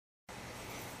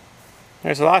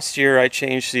Alright, so last year I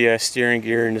changed the steering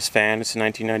gear in this van. It's a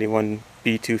 1991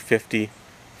 B250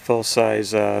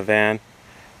 full-size van,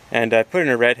 and I put in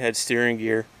a redhead steering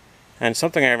gear, and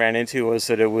something I ran into was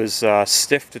that it was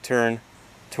stiff to turn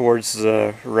towards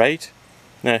the right,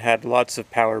 and it had lots of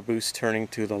power boost turning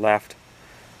to the left.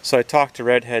 So I talked to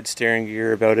Redhead Steering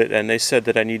Gear about it, and they said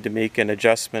that I need to make an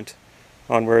adjustment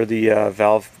on where the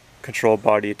valve control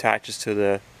body attaches to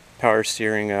the power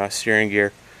steering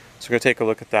gear. So we're going to take a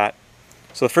look at that.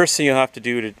 So the first thing you'll have to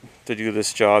do to do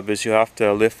this job is you have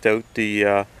to lift out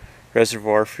the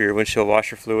reservoir for your windshield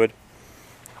washer fluid.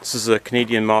 This is a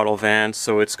Canadian model van,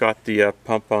 so it's got the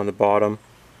pump on the bottom.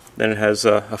 Then it has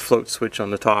a float switch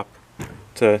on the top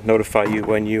to notify you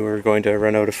when you are going to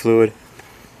run out of fluid.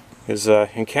 Because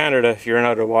in Canada, if you run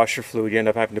out of washer fluid, you end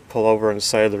up having to pull over on the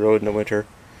side of the road in the winter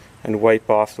and wipe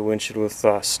off the windshield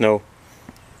with snow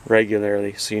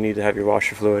regularly, so you need to have your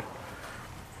washer fluid.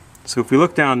 So if we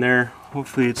look down there,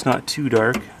 hopefully it's not too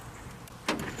dark.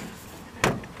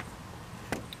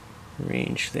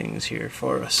 Arrange things here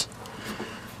for us.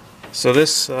 So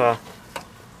this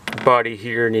body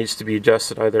here needs to be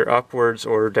adjusted either upwards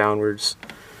or downwards.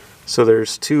 So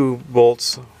there's two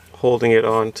bolts holding it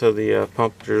onto the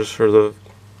pumpers for the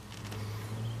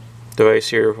device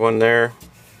here. One there,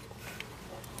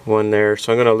 one there.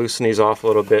 So I'm going to loosen these off a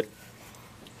little bit.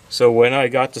 So when I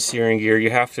got the steering gear, you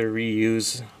have to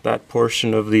reuse that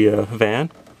portion of the van,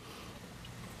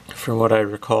 from what I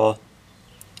recall.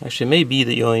 Actually, it may be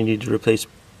that you only need to replace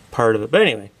part of it, but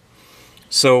anyway.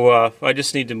 So I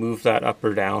just need to move that up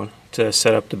or down to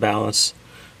set up the balance.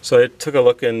 So I took a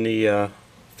look in the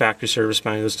factory service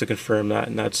manuals to confirm that,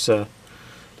 and that's the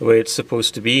way it's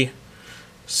supposed to be.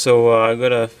 So I'm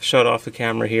going to shut off the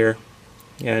camera here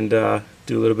and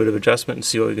do a little bit of adjustment and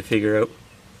see what we can figure out.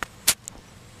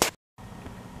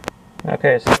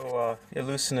 Okay, so you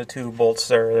loosen the two bolts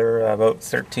there. They're about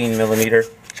 13 millimeter.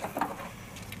 So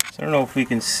I don't know if we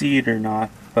can see it or not,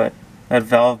 but that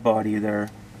valve body there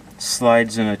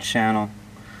slides in a channel.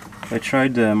 I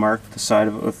tried to mark the side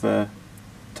of it with a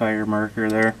tire marker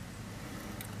there,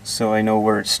 so I know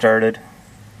where it started.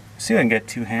 See if I can get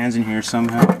two hands in here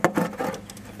somehow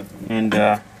and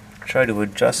try to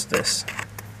adjust this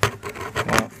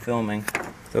while filming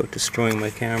without destroying my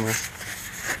camera.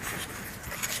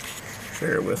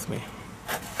 Bear with me.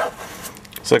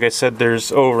 So like I said,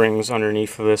 there's O-rings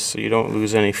underneath of this so you don't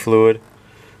lose any fluid,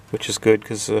 which is good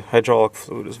because the hydraulic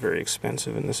fluid is very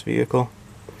expensive in this vehicle.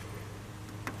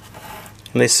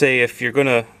 And they say if you're going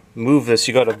to move this,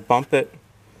 you got to bump it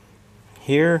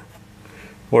here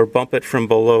or bump it from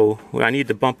below. I need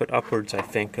to bump it upwards, I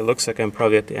think. It looks like I'm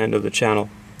probably at the end of the channel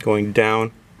going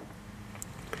down.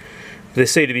 They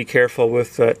say to be careful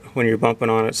with that when you're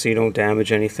bumping on it so you don't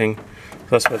damage anything.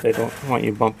 That's why they don't want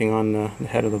you bumping on the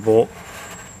head of the bolt.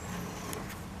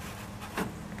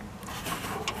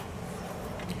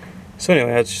 So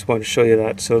anyway, I just wanted to show you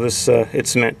that. So this,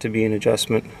 it's meant to be an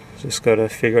adjustment. Just got to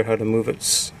figure out how to move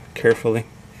it carefully.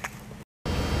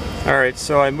 Alright,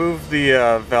 so I moved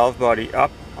the valve body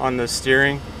up on the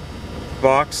steering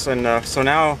box, and so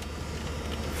now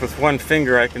with one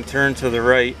finger I can turn to the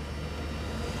right,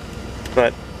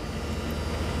 but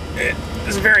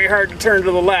it's very hard to turn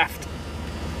to the left.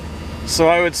 So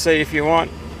I would say if you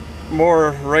want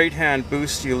more right hand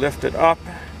boost, you lift it up,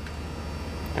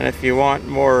 and if you want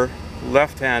more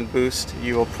left hand boost,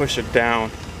 you will push it down.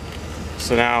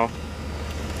 So now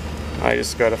I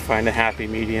just got to find a happy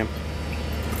medium.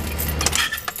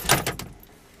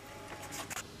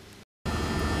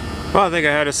 Well, I think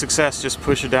I had a success. Just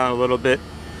push it down a little bit.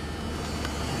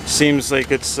 Seems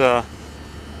like it's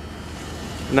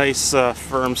nice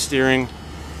firm steering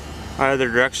either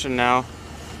direction now.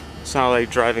 It's not like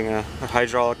driving a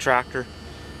hydraulic tractor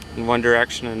in one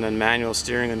direction and then manual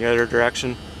steering in the other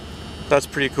direction. That's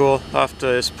pretty cool. I'll have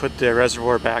to just put the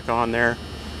reservoir back on there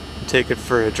and take it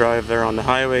for a drive there on the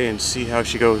highway and see how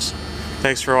she goes.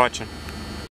 Thanks for watching.